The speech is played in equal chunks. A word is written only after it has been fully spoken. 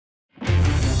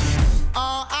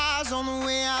eyes on the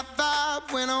way I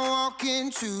vibe when I walk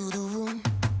into the room.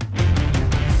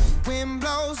 Wind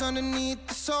blows underneath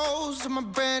the soles of my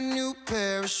brand new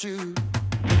pair of shoes.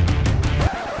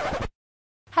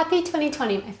 Happy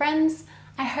 2020, my friends.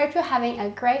 I hope you're having a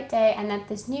great day and that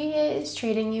this new year is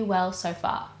treating you well so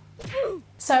far.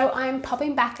 So I'm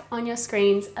popping back on your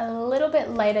screens a little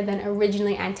bit later than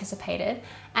originally anticipated,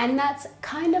 and that's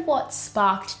kind of what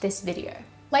sparked this video.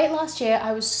 Late last year,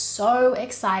 I was so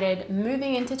excited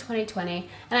moving into 2020,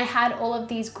 and I had all of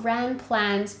these grand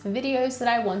plans for videos that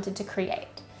I wanted to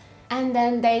create. And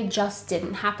then they just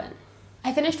didn't happen.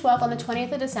 I finished work on the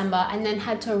 20th of December and then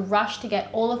had to rush to get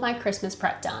all of my Christmas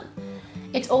prep done.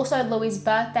 It's also Louise's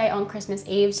birthday on Christmas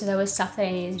Eve, so there was stuff that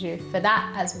I needed to do for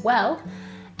that as well.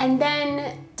 And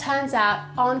then turns out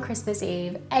on Christmas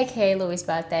Eve, aka Louise's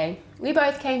birthday, we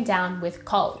both came down with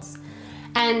colds.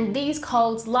 And these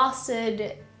colds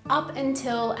lasted up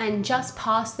until and just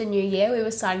past the new year. We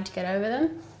were starting to get over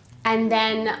them. And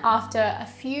then after a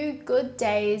few good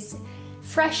days,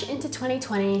 fresh into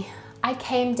 2020, I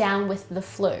came down with the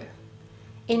flu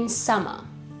in summer.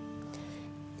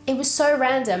 It was so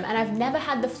random, and I've never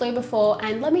had the flu before,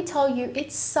 and let me tell you,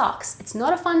 it sucks. It's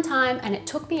not a fun time, and it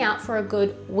took me out for a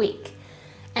good week.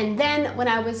 And then when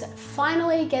I was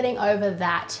finally getting over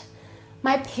that,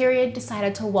 my period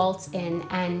decided to waltz in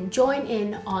and join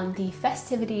in on the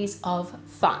festivities of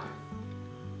fun.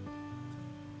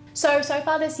 So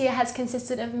far this year has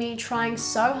consisted of me trying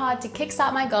so hard to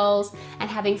kickstart my goals and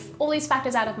having all these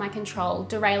factors out of my control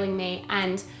derailing me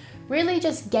and really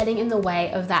just getting in the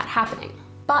way of that happening.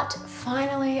 But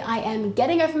finally, I am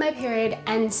getting over my period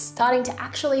and starting to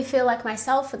actually feel like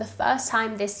myself for the first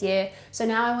time this year. So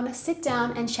now I want to sit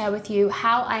down and share with you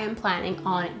how I am planning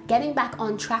on getting back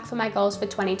on track for my goals for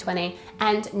 2020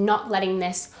 and not letting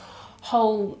this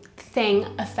whole thing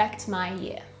affect my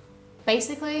year.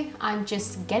 Basically, I'm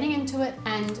just getting into it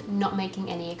and not making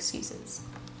any excuses.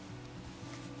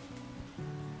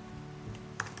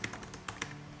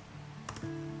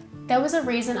 There was a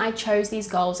reason I chose these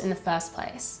goals in the first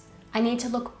place. I need to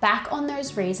look back on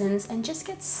those reasons and just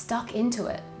get stuck into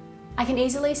it. I can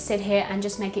easily sit here and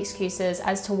just make excuses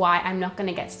as to why I'm not going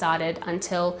to get started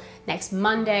until next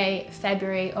Monday,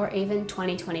 February, or even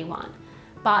 2021.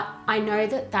 But I know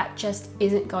that that just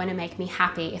isn't going to make me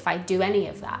happy if I do any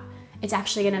of that. It's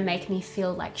actually going to make me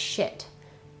feel like shit.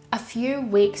 A few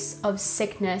weeks of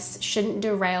sickness shouldn't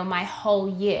derail my whole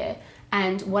year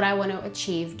and what I want to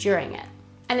achieve during it.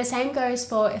 And the same goes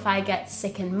for if I get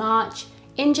sick in March,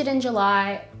 injured in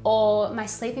July, or my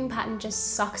sleeping pattern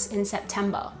just sucks in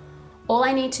September. All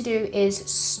I need to do is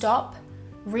stop,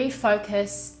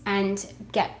 refocus, and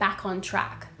get back on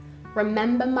track.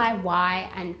 Remember my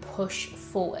why and push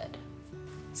forward.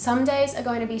 Some days are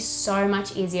going to be so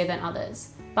much easier than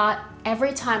others, but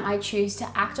every time I choose to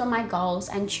act on my goals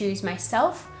and choose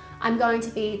myself, I'm going to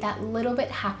be that little bit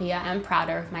happier and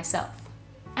prouder of myself.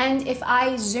 And if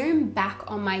I zoom back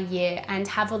on my year and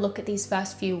have a look at these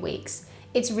first few weeks,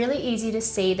 it's really easy to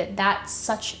see that that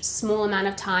such small amount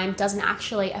of time doesn't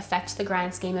actually affect the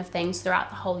grand scheme of things throughout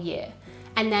the whole year.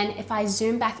 And then if I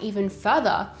zoom back even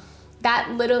further,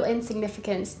 that little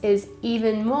insignificance is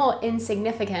even more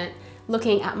insignificant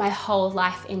looking at my whole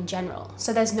life in general.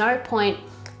 So there's no point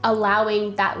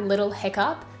allowing that little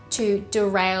hiccup to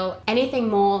derail anything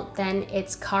more than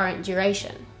its current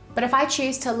duration. But if I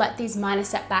choose to let these minor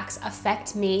setbacks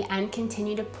affect me and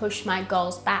continue to push my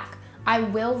goals back, I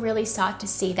will really start to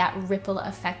see that ripple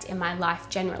effect in my life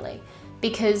generally,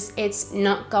 because it's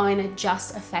not going to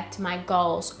just affect my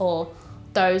goals or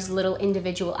those little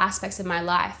individual aspects of my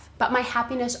life, but my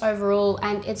happiness overall,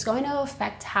 and it's going to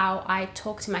affect how I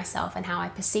talk to myself and how I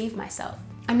perceive myself.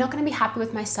 I'm not going to be happy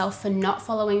with myself for not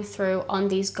following through on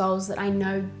these goals that I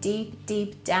know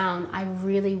deep down I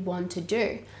really want to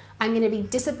do. I'm going to be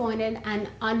disappointed and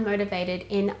unmotivated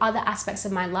in other aspects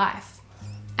of my life.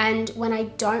 And when I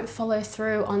don't follow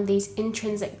through on these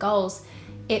intrinsic goals,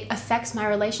 it affects my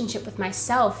relationship with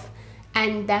myself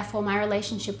and therefore my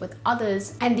relationship with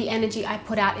others and the energy I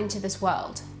put out into this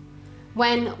world.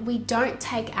 When we don't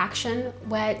take action,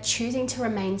 we're choosing to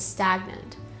remain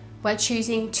stagnant. We're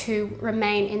choosing to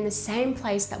remain in the same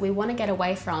place that we want to get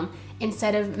away from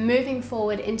instead of moving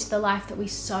forward into the life that we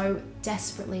so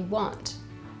desperately want.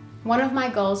 One of my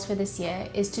goals for this year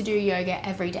is to do yoga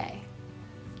every day.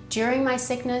 During my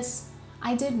sickness,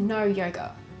 I did no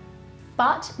yoga.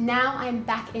 But now I'm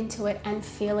back into it and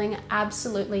feeling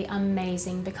absolutely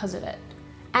amazing because of it.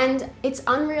 And it's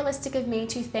unrealistic of me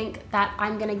to think that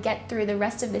I'm gonna get through the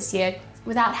rest of this year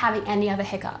without having any other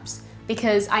hiccups.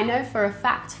 Because I know for a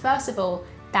fact, first of all,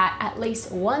 that at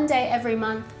least one day every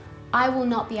month, I will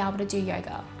not be able to do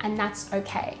yoga, and that's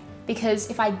okay. because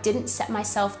if I didn't set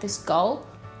myself this goal,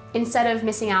 instead of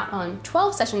missing out on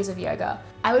 12 sessions of yoga,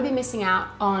 I would be missing out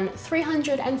on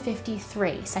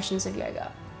 353 sessions of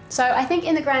yoga. So I think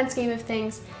in the grand scheme of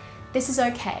things, this is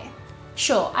okay.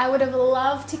 Sure, I would have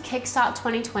loved to kickstart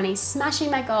 2020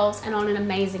 smashing my goals and on an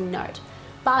amazing note,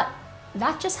 but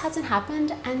that just hasn't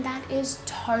happened, and that is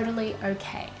totally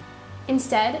okay.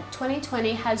 Instead,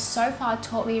 2020 has so far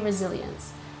taught me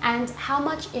resilience and how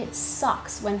much it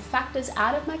sucks when factors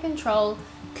out of my control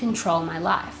control my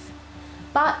life.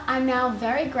 But I'm now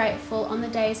very grateful on the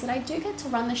days that I do get to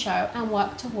run the show and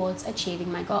work towards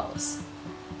achieving my goals.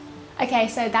 Okay,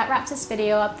 so that wraps this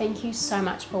video up. Thank you so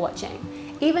much for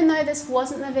watching. Even though this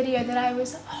wasn't the video that I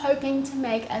was hoping to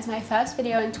make as my first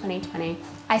video in 2020,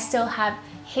 I still have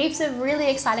heaps of really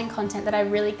exciting content that I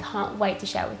really can't wait to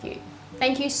share with you.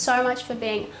 Thank you so much for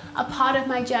being a part of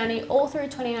my journey all through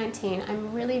 2019.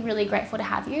 I'm really, really grateful to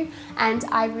have you, and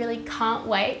I really can't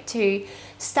wait to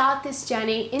start this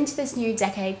journey into this new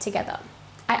decade together.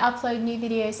 I upload new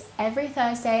videos every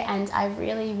Thursday, and I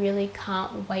really, really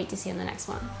can't wait to see you in the next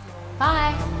one.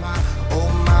 Bye! Oh,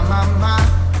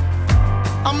 my.